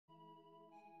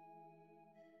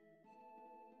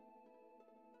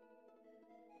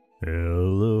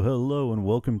Hello, hello, and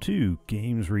welcome to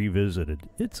Games Revisited.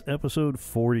 It's episode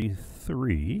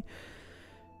 43,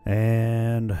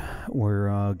 and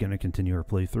we're going to continue our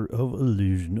playthrough of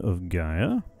Illusion of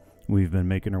Gaia. We've been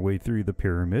making our way through the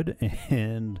pyramid,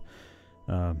 and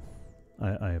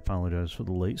I apologize for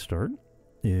the late start.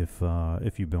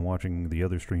 If you've been watching the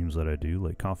other streams that I do,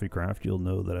 like Coffee Craft, you'll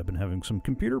know that I've been having some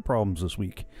computer problems this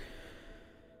week.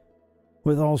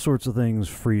 With all sorts of things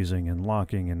freezing and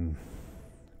locking and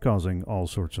causing all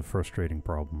sorts of frustrating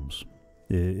problems.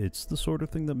 It's the sort of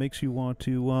thing that makes you want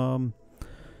to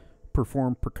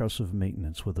perform percussive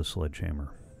maintenance with a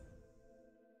sledgehammer.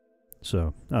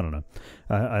 So, I don't know.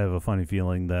 I have a funny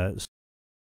feeling that I'm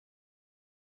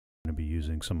going to be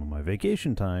using some of my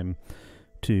vacation time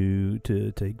to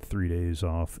take 3 days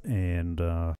off and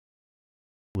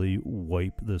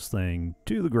wipe this thing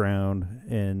to the ground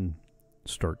and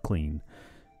start clean.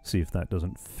 See if that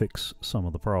doesn't fix some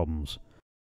of the problems.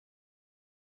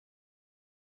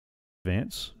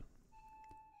 Advance.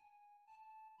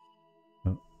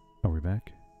 Oh, are we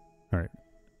back? Alright.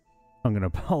 I'm going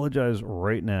to apologize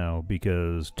right now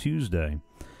because Tuesday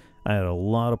I had a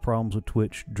lot of problems with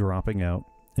Twitch dropping out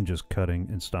and just cutting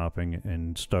and stopping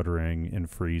and stuttering and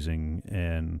freezing,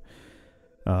 and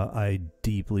I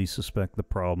deeply suspect the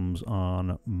problems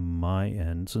on my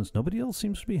end since nobody else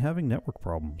seems to be having network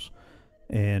problems.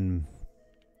 And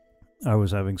I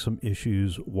was having some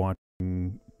issues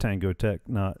watching Tango Tech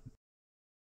not.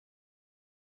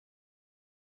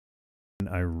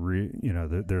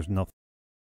 And there's nothing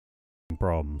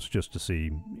problems just to see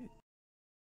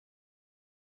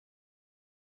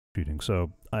shooting.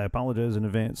 So I apologize in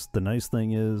advance. The nice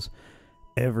thing is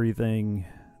everything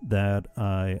that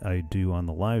I do on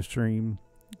the live stream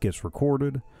gets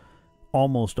recorded.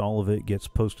 Almost all of it gets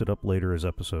posted up later as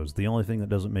episodes. The only thing that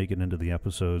doesn't make it into the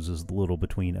episodes is the little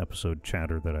between episode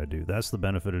chatter that I do. That's the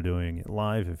benefit of doing it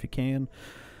live if you can.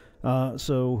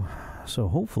 So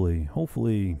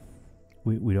hopefully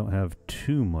we don't have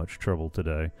too much trouble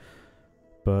today,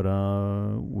 but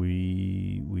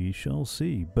we shall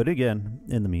see. But again,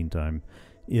 in the meantime,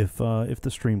 if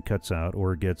the stream cuts out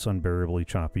or gets unbearably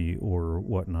choppy or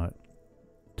whatnot,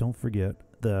 don't forget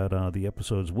that the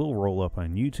episodes will roll up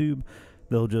on YouTube.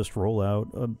 They'll just roll out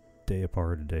a day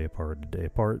apart, a day apart, a day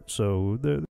apart. So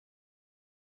they're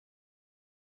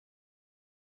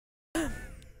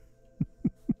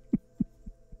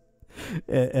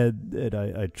and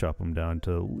I chop them down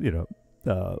to,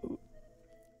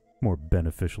 more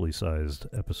beneficially sized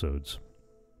episodes.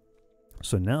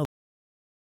 So now,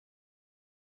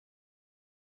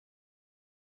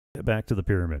 back to the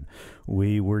pyramid.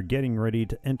 We were getting ready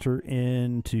to enter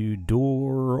into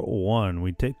door 1.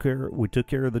 We took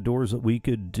care of the doors that we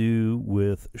could do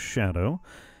with Shadow.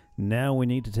 Now we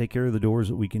need to take care of the doors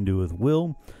that we can do with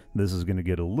Will. This is going to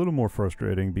get a little more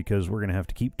frustrating because we're going to have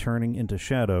to keep turning into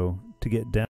Shadow to get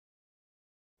down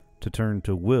to turn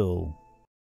to Will.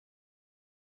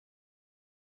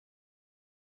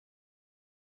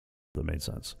 That made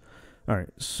sense. Alright,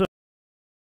 so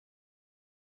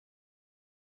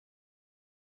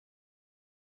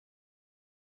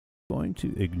I'm going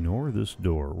to ignore this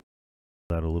door.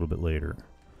 That a little bit later.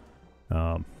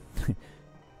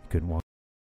 Couldn't walk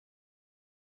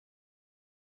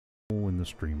when the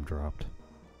stream dropped.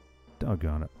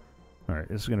 Doggone it. Alright,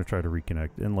 it's going to try to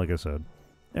reconnect, and like I said,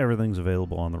 everything's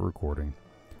available on the recording.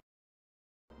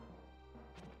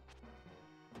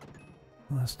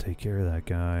 Let's take care of that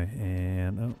guy,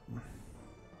 and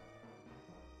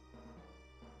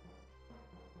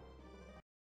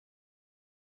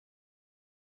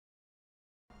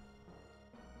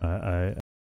I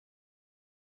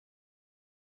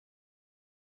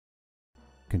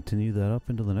continue that up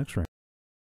into the next round.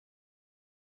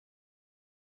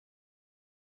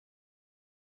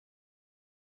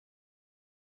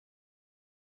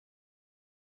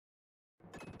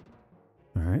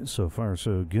 Alright, so far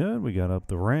so good. We got up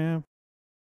the ramp.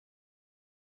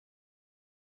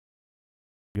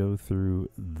 Go through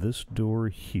this door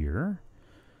here.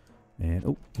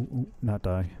 And, not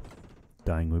die.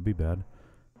 Dying would be bad.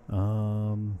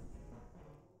 Sorry.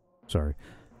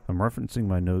 I'm referencing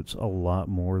my notes a lot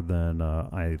more than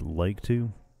I like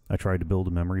to. I tried to build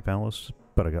a memory palace,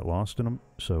 but I got lost in them.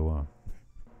 So,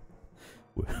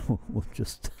 we'll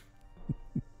just...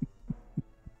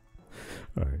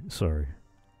 Alright, sorry.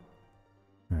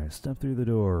 Alright, step through the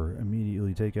door,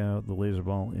 immediately take out the laser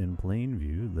ball in plain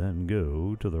view, then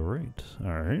go to the right.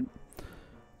 Alright.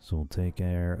 So we'll take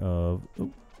care of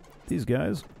these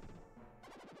guys.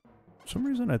 For some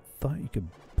reason I thought you could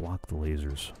block the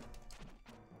lasers.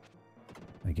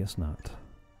 I guess not.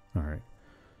 Alright.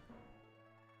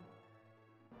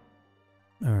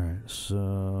 Alright.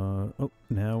 so... Oh,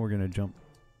 now we're going to jump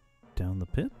down the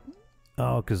pit?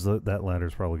 Oh, because that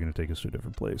ladder's probably going to take us to a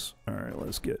different place. Alright,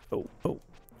 let's get... Oh,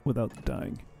 without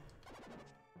dying.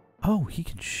 Oh, he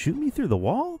can shoot me through the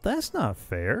wall? That's not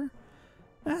fair.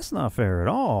 That's not fair at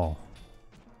all.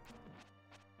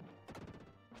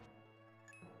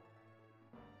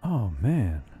 Oh,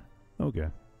 man. Okay.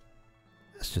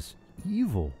 That's just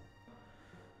evil.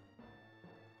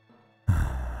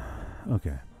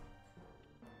 Okay.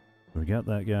 We got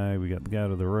that guy. We got the guy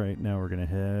to the right. Now we're going to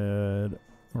head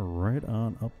right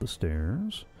on up the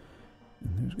stairs.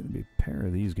 And there's going to be a pair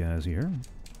of these guys here.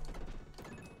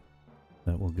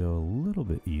 That will go a little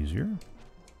bit easier.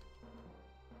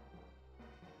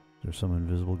 Is there some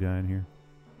invisible guy in here?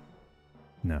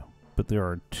 No. But there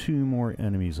are 2 more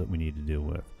enemies that we need to deal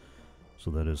with.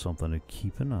 So that is something to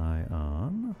keep an eye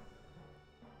on.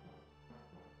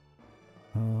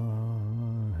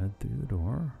 Head through the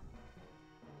door.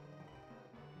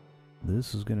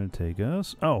 This is going to take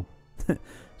us... Oh!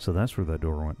 So that's where that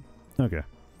door went. Okay.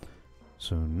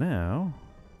 So now...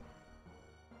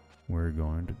 we're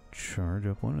going to charge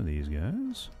up one of these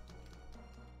guys.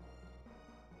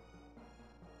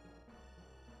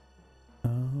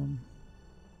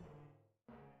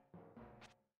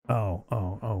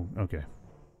 Oh, okay.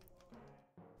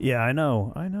 Yeah, I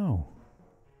know.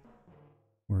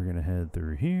 We're gonna head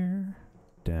through here,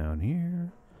 down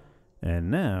here,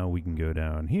 and now we can go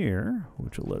down here,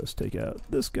 which will let us take out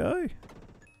this guy.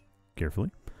 Carefully.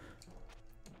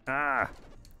 Ah!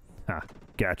 Ha,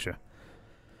 gotcha.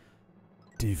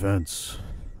 Defense.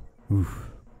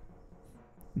 Oof.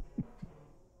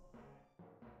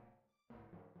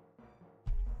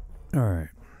 Alright,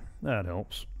 that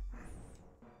helps.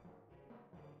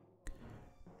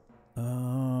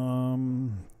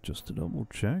 Just to double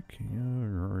check.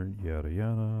 Yada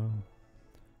yada.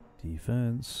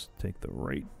 Defense. Take the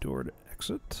right door to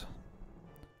exit.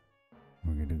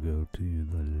 We're gonna go to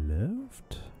the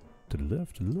left. To the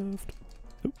left, to the left.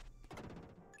 Oop.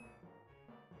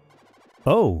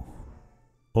 Oh!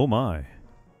 Oh my.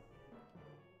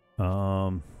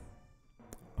 Alright.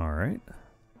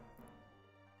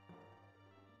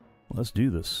 Let's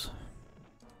do this.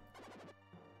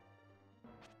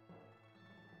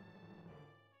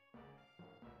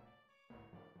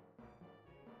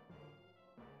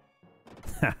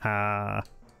 Haha.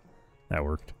 That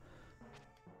worked.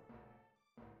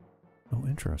 Oh,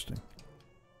 interesting.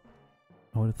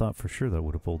 I would have thought for sure that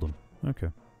would have pulled him. Okay.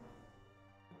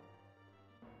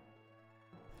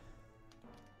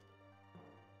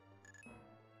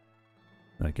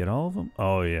 Did I get all of them?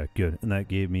 Oh yeah, good. And that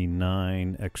gave me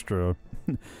 9 extra...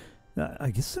 I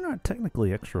guess they're not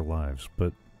technically extra lives,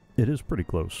 but it is pretty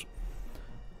close.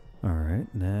 Alright,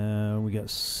 now we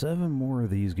got 7 more of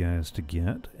these guys to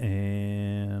get,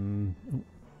 and... oh,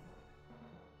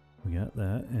 we got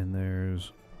that, and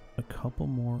there's a couple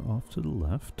more off to the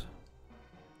left.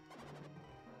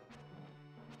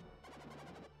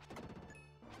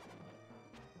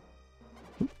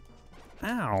 Oop.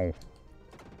 Ow!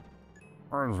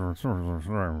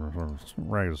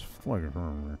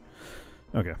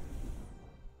 Okay.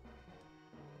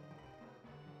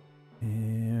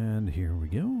 And here we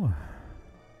go.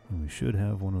 And we should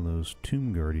have one of those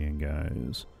Tomb Guardian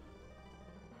guys.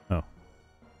 Oh.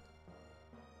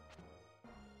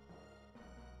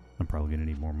 I'm probably gonna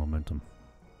need more momentum.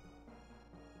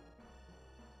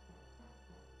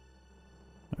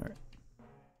 Alright.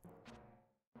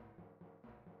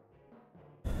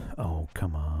 Oh,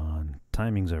 come on.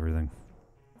 Timing's everything.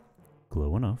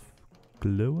 Glow enough.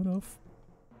 Glow enough.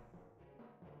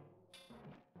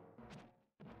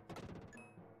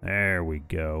 There we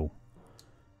go.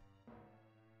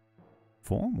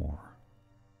 4 more.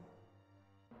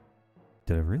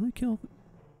 Did I really kill?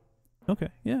 Okay,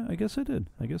 yeah, I guess I did.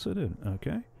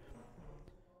 Okay.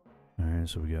 Alright,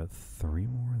 so we got 3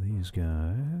 more of these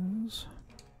guys.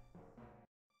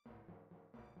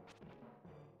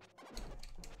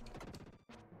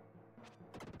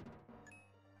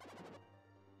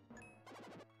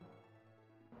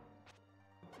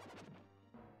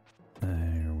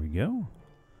 There we go.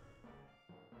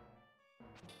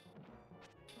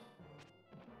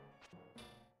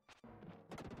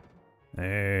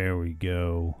 There we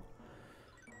go.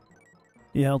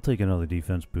 Yeah, I'll take another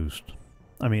defense boost.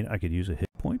 I mean, I could use a hit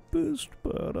point boost,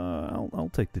 but I'll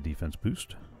take the defense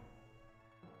boost.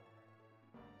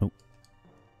 Oh.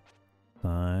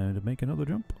 Time to make another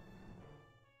jump.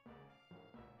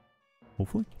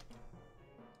 Hopefully.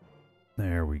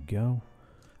 There we go.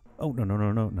 Oh, no,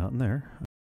 not in there.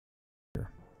 Here.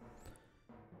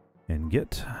 And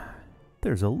get...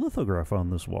 there's a lithograph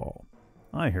on this wall.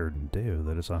 I heard in Deo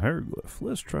that it's a hieroglyph.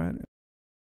 Let's try it.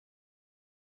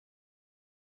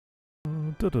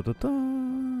 Da, da, da,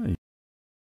 da.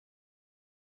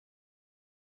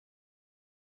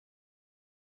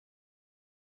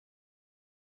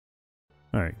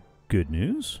 Alright, good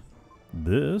news.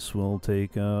 This will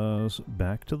take us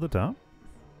back to the top,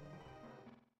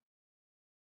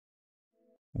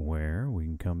 where we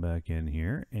can come back in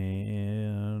here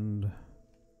and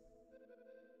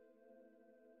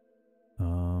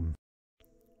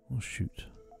well, shoot.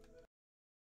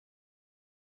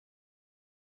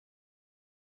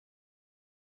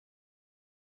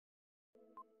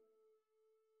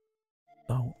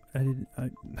 Oh,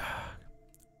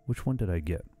 which one did I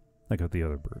get? I got the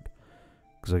other bird.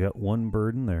 Because I got one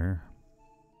bird in there.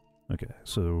 Okay,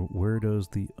 so where does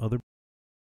the other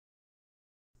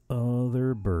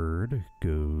bird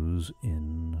goes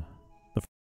in the...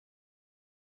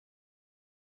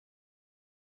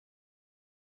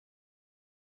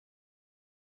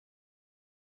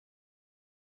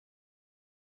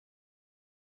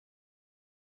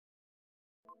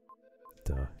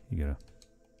 Duh, you gotta...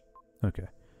 Okay.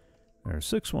 There are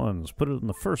 6 ones. Put it in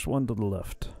the first one to the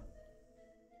left.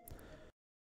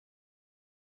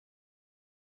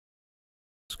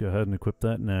 Let's go ahead and equip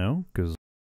that now, because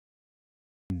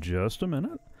in just a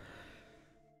minute.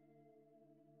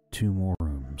 2 more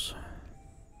rooms.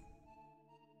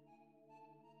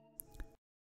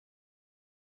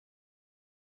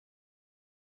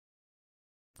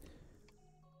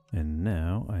 And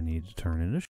now I need to turn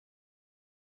into...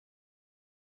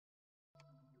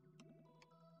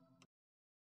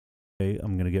 Okay,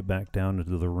 I'm going to get back down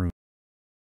into the room.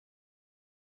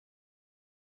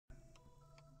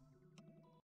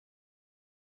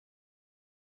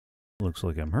 Looks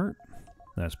like I'm hurt.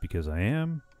 That's because I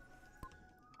am.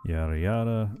 Yada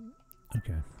yada.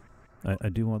 Okay. I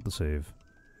do want the save.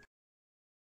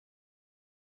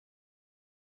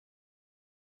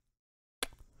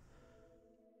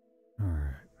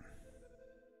 Alright.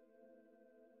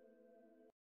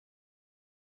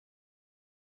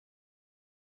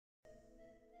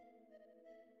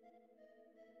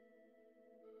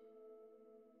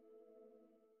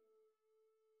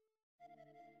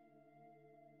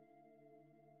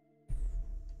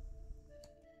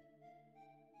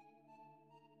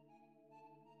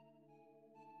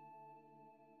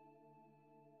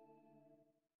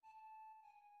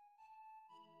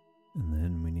 And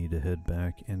then we need to head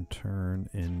back and turn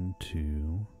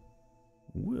into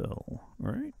Will,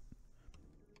 right?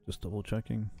 Just double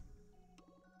checking.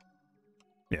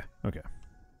 Yeah, okay.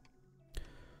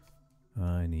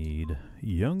 I need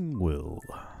young Will.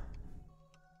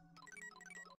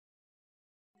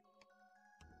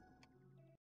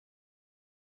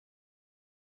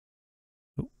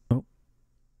 Oh, oh.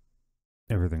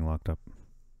 Everything locked up.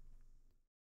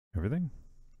 Everything?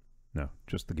 No,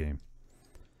 just the game.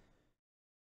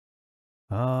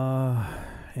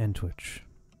 And Twitch.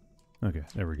 Okay,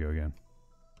 there we go again.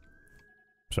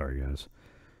 Sorry, guys.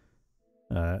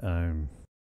 I'm...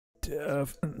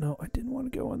 No, I didn't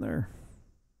want to go in there.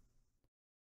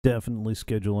 Definitely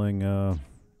scheduling, a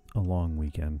long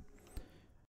weekend.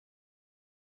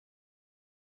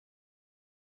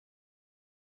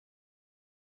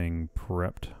 Being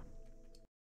prepped.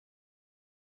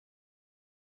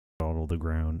 Bottle the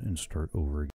ground and start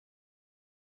over again.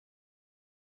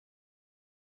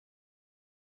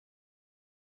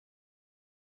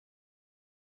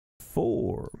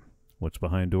 What's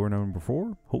behind door number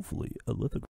 4? Hopefully a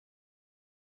lithograph.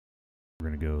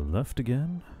 We're gonna go left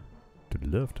again. To the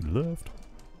left, to the left.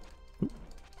 Oop,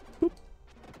 oop.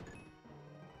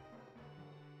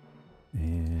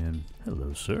 And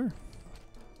hello, sir.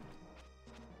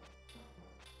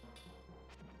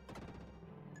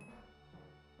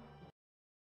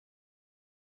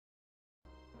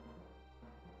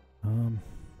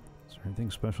 Is there anything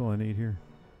special I need here?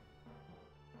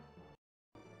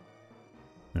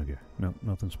 Okay, no,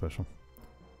 nothing special.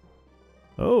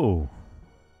 Oh!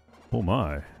 Oh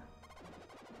my.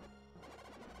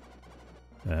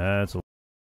 That's a...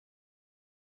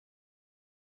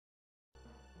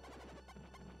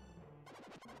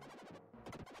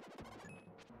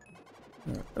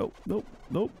 Oh, nope,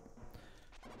 nope.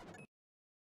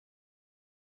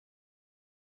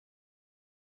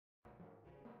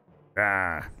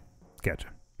 Ah, gotcha.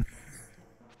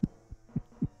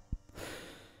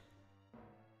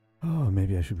 Oh,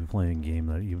 maybe I should be playing a game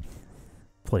that you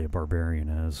play a barbarian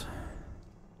as.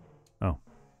 Oh.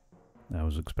 I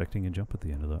was expecting a jump at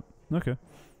the end of that. Okay.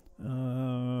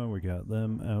 We got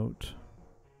them out.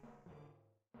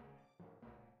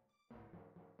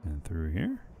 And through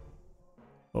here.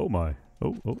 Oh my.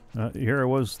 Here I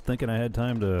was thinking I had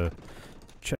time to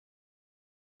check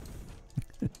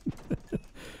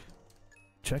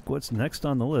check what's next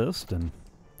on the list, and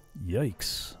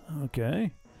yikes.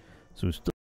 Okay. So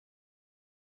still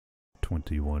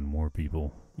 21 more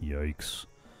people. Yikes.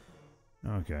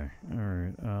 Okay.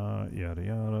 Alright. Yada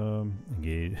yada.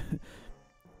 Engage.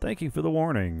 Thank you for the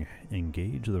warning.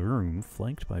 Engage the room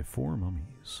flanked by 4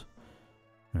 mummies.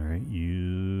 Alright.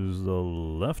 Use the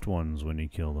left ones when you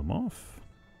kill them off.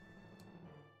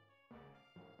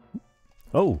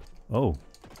 Oh! Oh!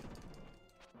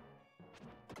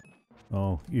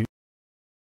 Oh, you...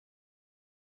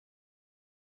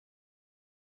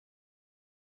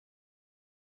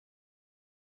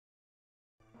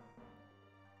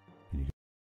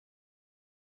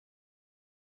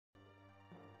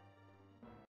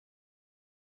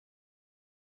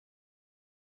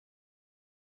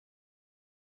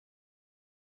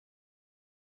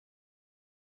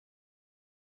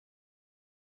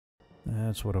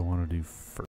 That's what I want to do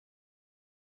first.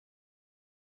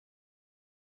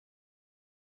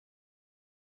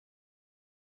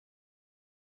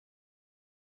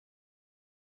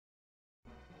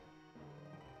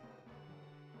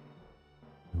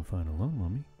 We'll find a lone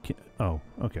mummy. Oh,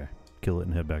 okay. Kill it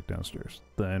and head back downstairs.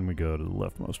 Then we go to the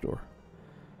leftmost door.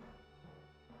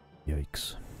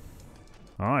 Yikes.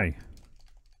 Aye.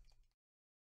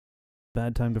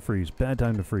 Bad time to freeze. Bad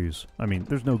time to freeze. I mean,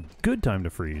 there's no good time to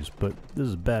freeze, but this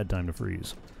is a bad time to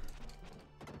freeze.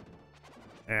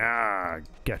 Ah,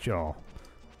 get y'all.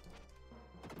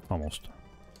 Almost.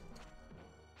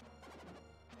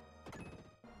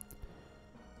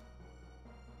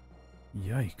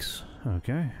 Yikes.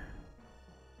 Okay.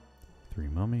 3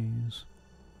 mummies.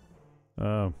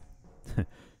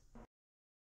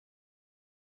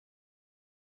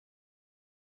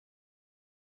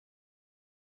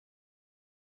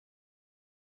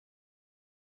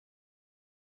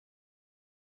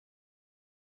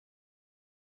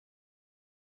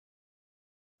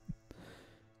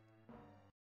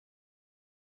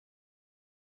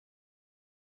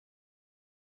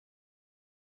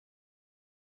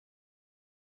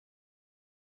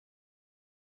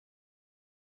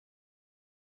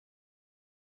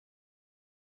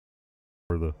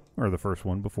 Or the first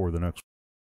one before the next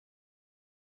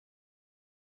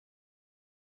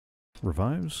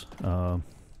revives.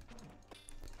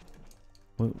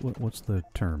 What's the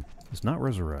term? It's not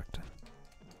resurrect,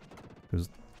 because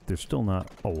they're still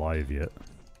not alive yet.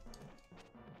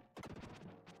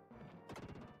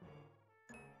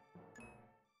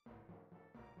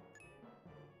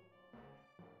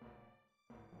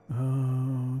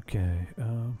 Okay.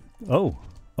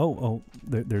 Oh!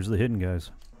 There's the hidden guys.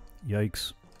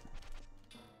 Yikes.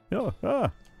 Oh,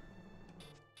 ah!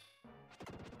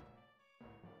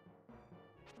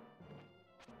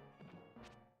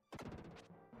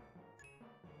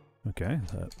 Okay.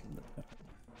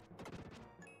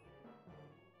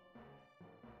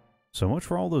 So much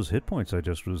for all those hit points I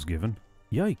just was given.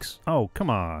 Yikes. Oh,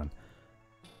 come on.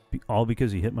 All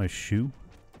because he hit my shoe?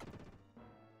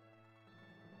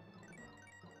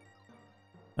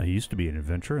 I used to be an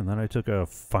adventurer, and then I took a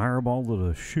fireball to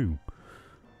the shoe.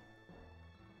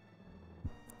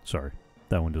 Sorry,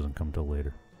 that one doesn't come till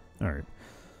later. Alright.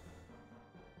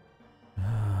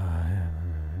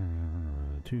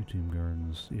 2 tomb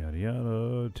gardens, yada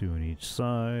yada, 2 on each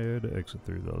side, exit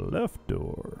through the left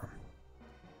door.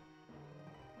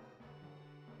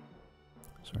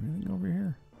 Is there anything over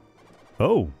here?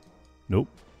 Oh! Nope.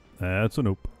 That's a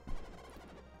nope.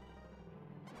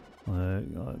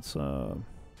 Let's, go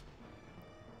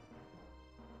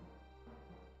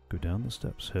down the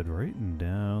steps, head right, and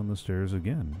down the stairs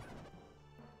again.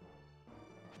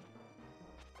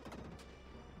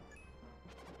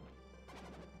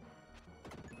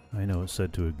 I know it's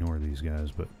said to ignore these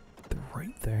guys, but they're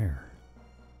right there.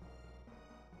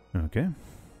 Okay.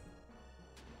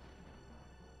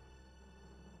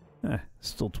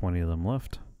 Still 20 of them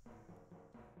left.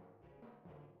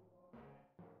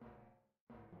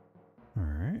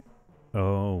 Alright.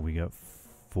 Oh, we got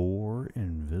 4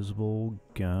 invisible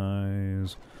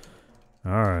guys.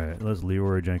 Alright, let's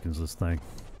Leroy Jenkins this thing.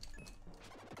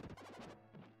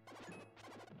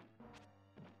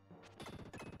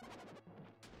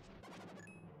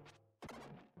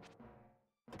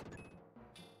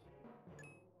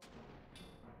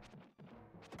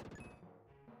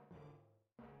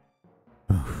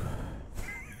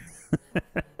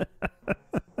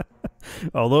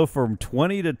 Although from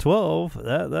 20 to 12,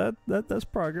 that's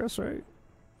progress, right?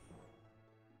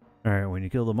 Alright, when you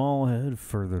kill them all, head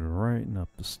further to right and up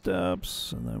the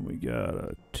steps. And then we got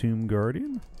a Tomb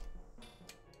Guardian.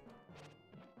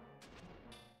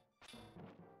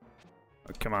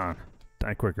 come on.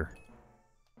 Die quicker.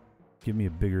 Give me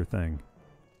a bigger thing.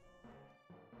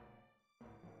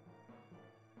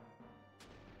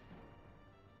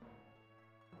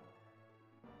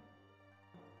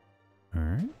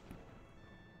 Alright.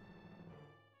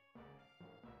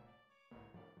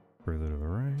 Further to the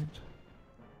right.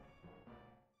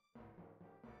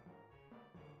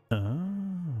 Oh.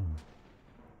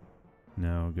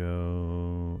 Now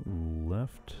go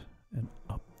left and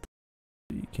up.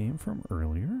 You came from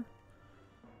earlier.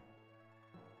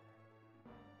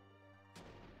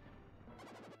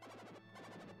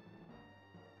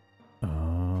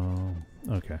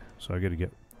 Okay, so I gotta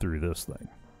get through this thing.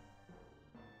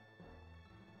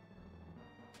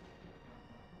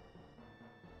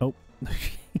 Oh.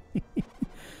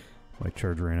 My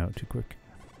charge ran out too quick.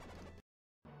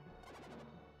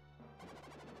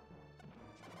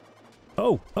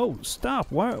 Oh,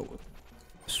 stop. Wow.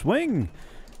 Swing.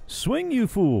 Swing, you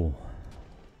fool.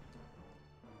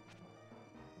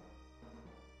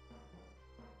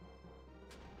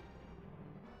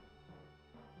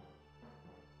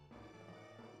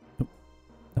 I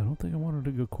don't think I wanted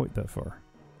to go quite that far.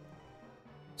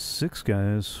 6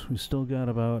 guys. We still got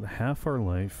about half our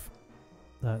life.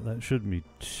 That shouldn't be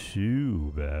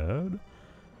too bad.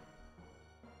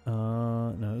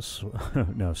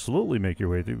 Now slowly make your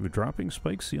way through the dropping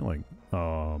spike ceiling.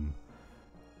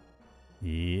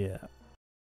 Yeah.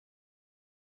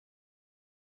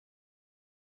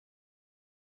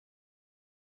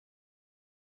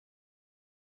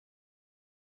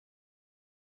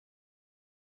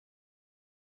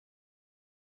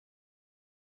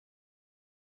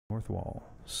 North wall.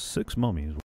 6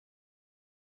 mummies.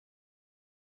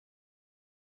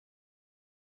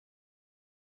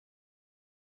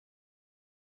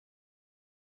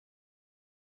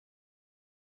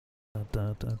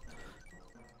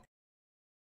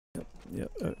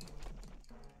 Yep.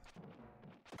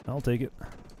 I'll take it.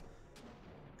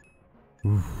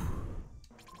 Oof.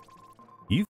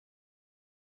 You.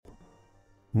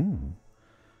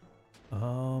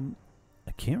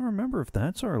 I can't remember if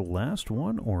that's our last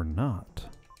one or not.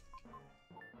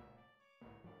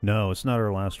 No, it's not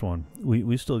our last one.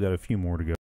 We still got a few more to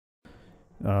go.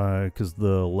 Because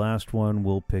the last one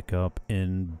we'll pick up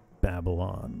in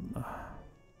Babylon.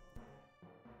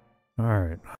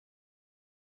 Alright.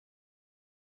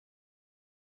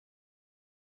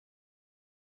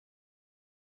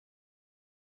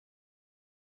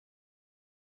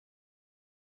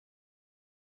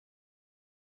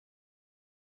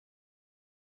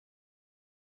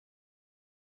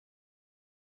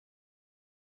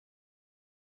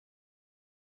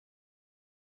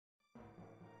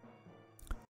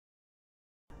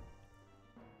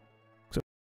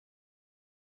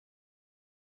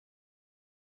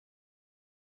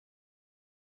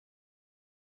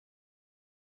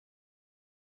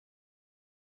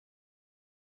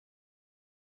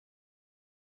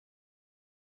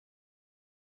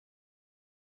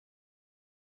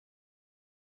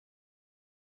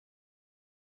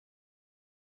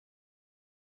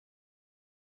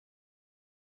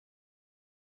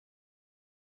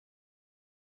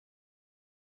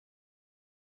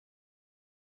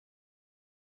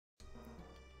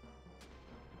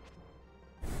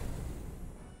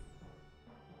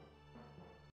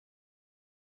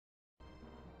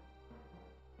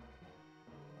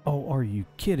 Oh, are you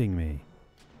kidding me?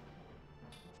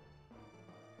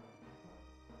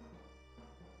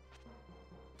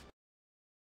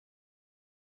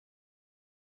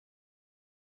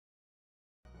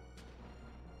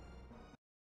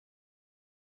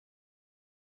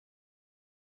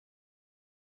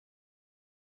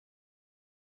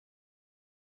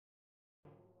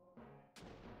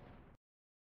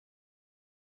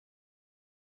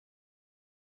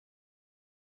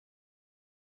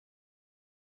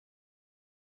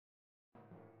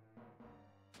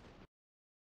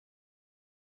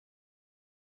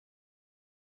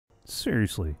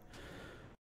 Seriously.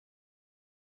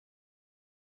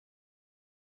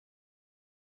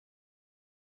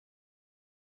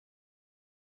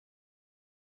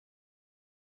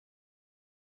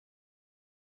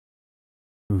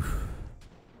 Oof.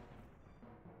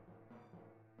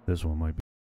 This one might be.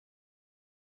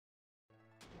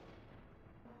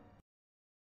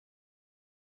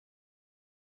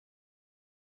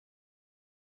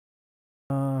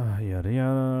 Yada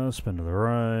yada, spin to the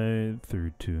right,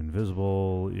 through to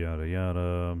invisible, yada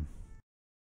yada.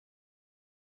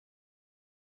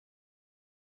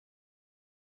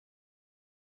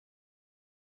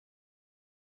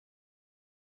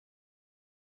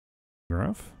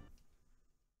 Graph.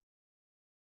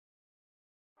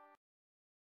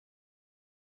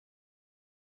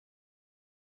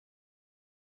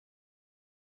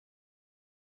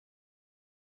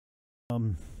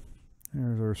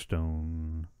 There's our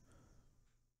stone.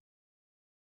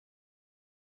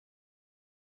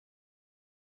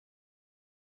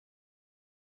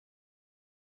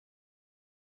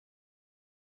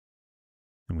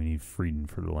 And we need Frieden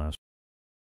for the last.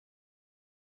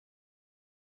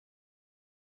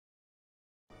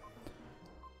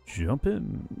 Jump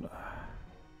in.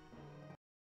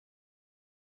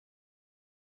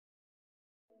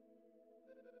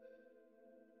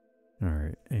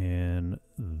 Alright, and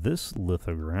this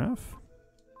lithograph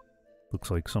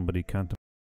looks like somebody contemplated,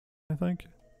 I think.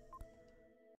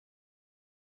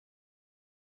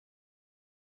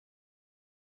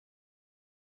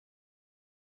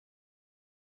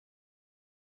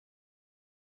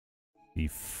 The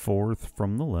fourth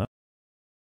from the left.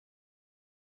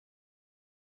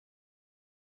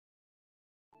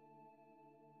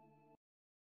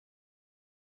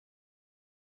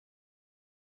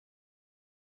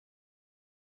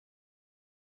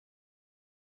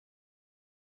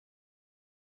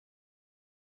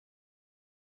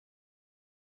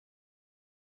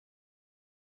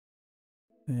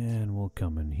 And we'll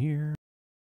come in here.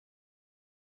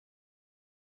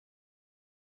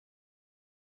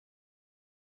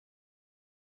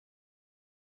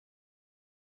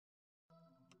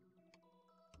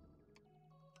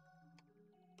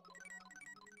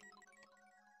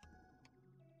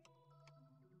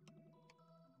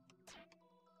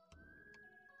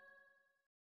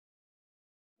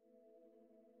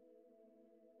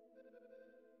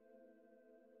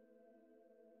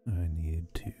 I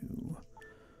need to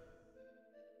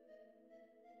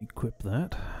equip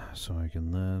that so I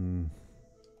can then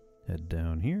head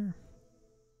down here.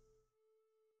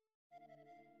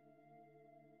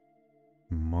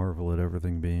 Marvel at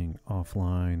everything being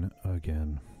offline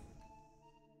again.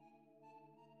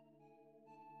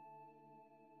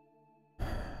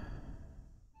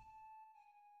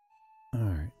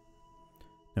 Alright.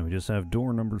 Now we just have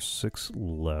door number 6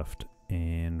 left,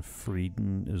 and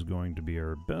Frieden is going to be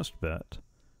our best bet.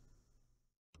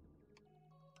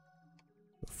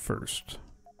 First.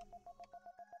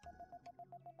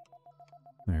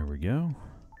 There we go.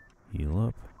 Heal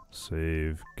up.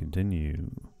 Save. Continue.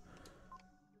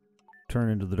 Turn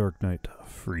into the Dark Knight.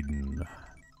 Frieden.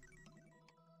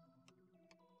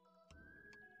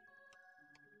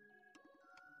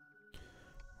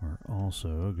 We're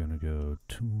also going to go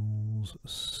Tools,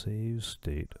 Save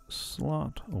State,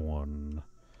 Slot 1.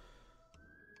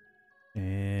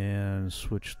 And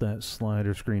switch that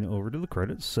slider screen over to the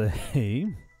credits. Say,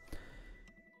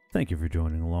 thank you for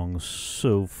joining along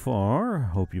so far.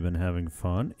 Hope you've been having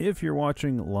fun. If you're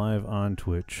watching live on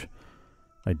Twitch,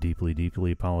 I deeply,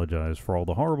 deeply apologize for all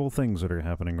the horrible things that are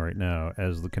happening right now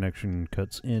as the connection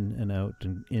cuts in and out,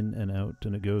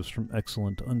 and it goes from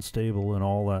excellent to unstable and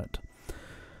all that.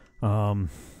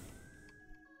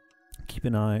 Keep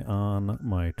an eye on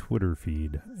my Twitter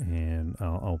feed, and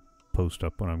I'll post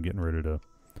up when I'm getting ready to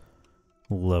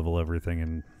level everything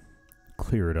and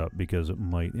clear it up because it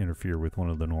might interfere with one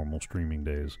of the normal streaming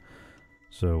days.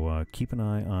 So keep an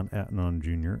eye on @Non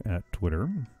Jr. at Twitter,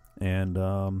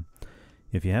 and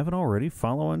if you haven't already,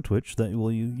 follow on Twitch. That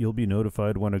you'll be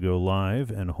notified when I go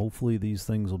live, and hopefully these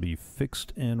things will be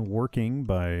fixed and working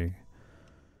by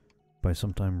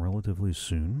sometime relatively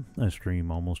soon. I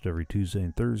stream almost every Tuesday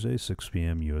and Thursday, 6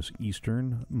 p.m. U.S.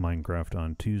 Eastern. Minecraft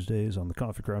on Tuesdays on the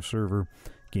CoffeeCraft server.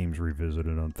 Games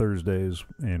Revisited on Thursdays.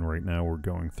 And right now we're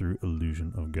going through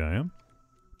Illusion of Gaia.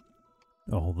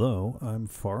 Although, I'm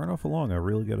far enough along, I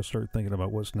really got to start thinking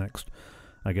about what's next.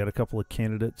 I got a couple of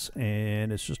candidates,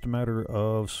 and it's just a matter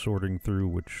of sorting through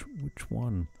which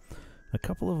one. A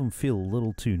couple of them feel a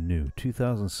little too new.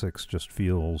 2006 just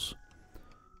feels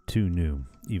too new,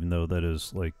 even though that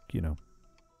is, like, you know,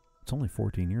 it's only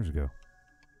 14 years ago.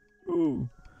 Ooh.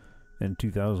 And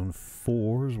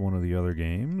 2004 is one of the other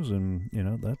games, and, you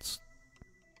know, that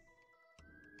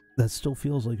still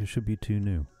feels like it should be too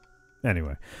new.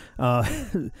 Anyway,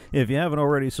 if you haven't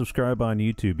already, subscribe on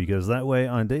YouTube, because that way,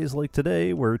 on days like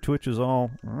today, where Twitch is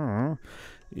all,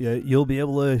 you'll be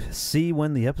able to see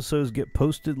when the episodes get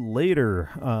posted later.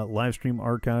 Live stream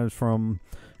archives from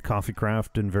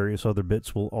CoffeeCraft and various other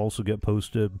bits will also get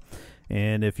posted.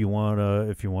 And if you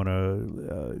wanna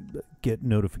get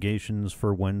notifications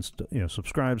for when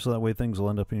subscribe, so that way things will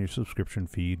end up in your subscription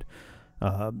feed.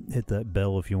 Hit that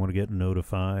bell if you want to get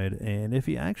notified. And if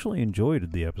you actually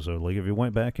enjoyed the episode, like if you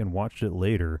went back and watched it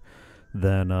later,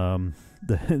 then don't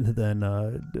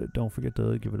forget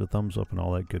to give it a thumbs up and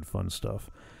all that good fun stuff.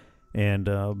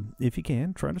 And if you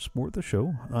can, try to support the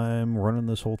show. I'm running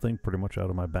this whole thing pretty much out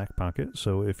of my back pocket.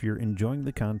 So if you're enjoying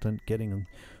the content, getting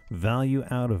value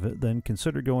out of it, then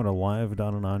consider going to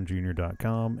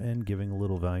live.anonjunior.com and giving a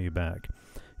little value back.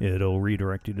 It'll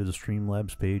redirect you to the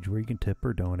Streamlabs page where you can tip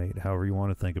or donate, however you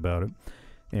want to think about it.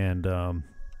 And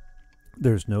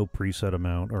there's no preset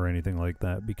amount or anything like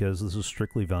that, because this is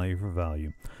strictly value for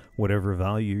value. Whatever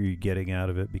value you're getting out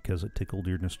of it because it tickled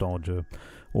your nostalgia,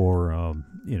 or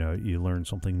you learned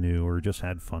something new, or just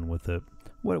had fun with it,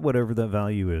 whatever that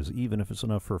value is, even if it's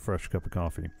enough for a fresh cup of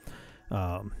coffee,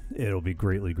 it'll be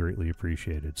greatly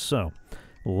appreciated. So,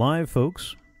 live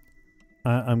folks,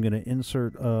 I'm going to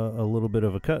insert a little bit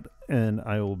of a cut, and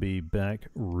I will be back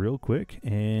real quick.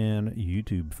 And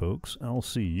YouTube folks, I'll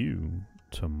see you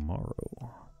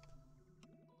tomorrow.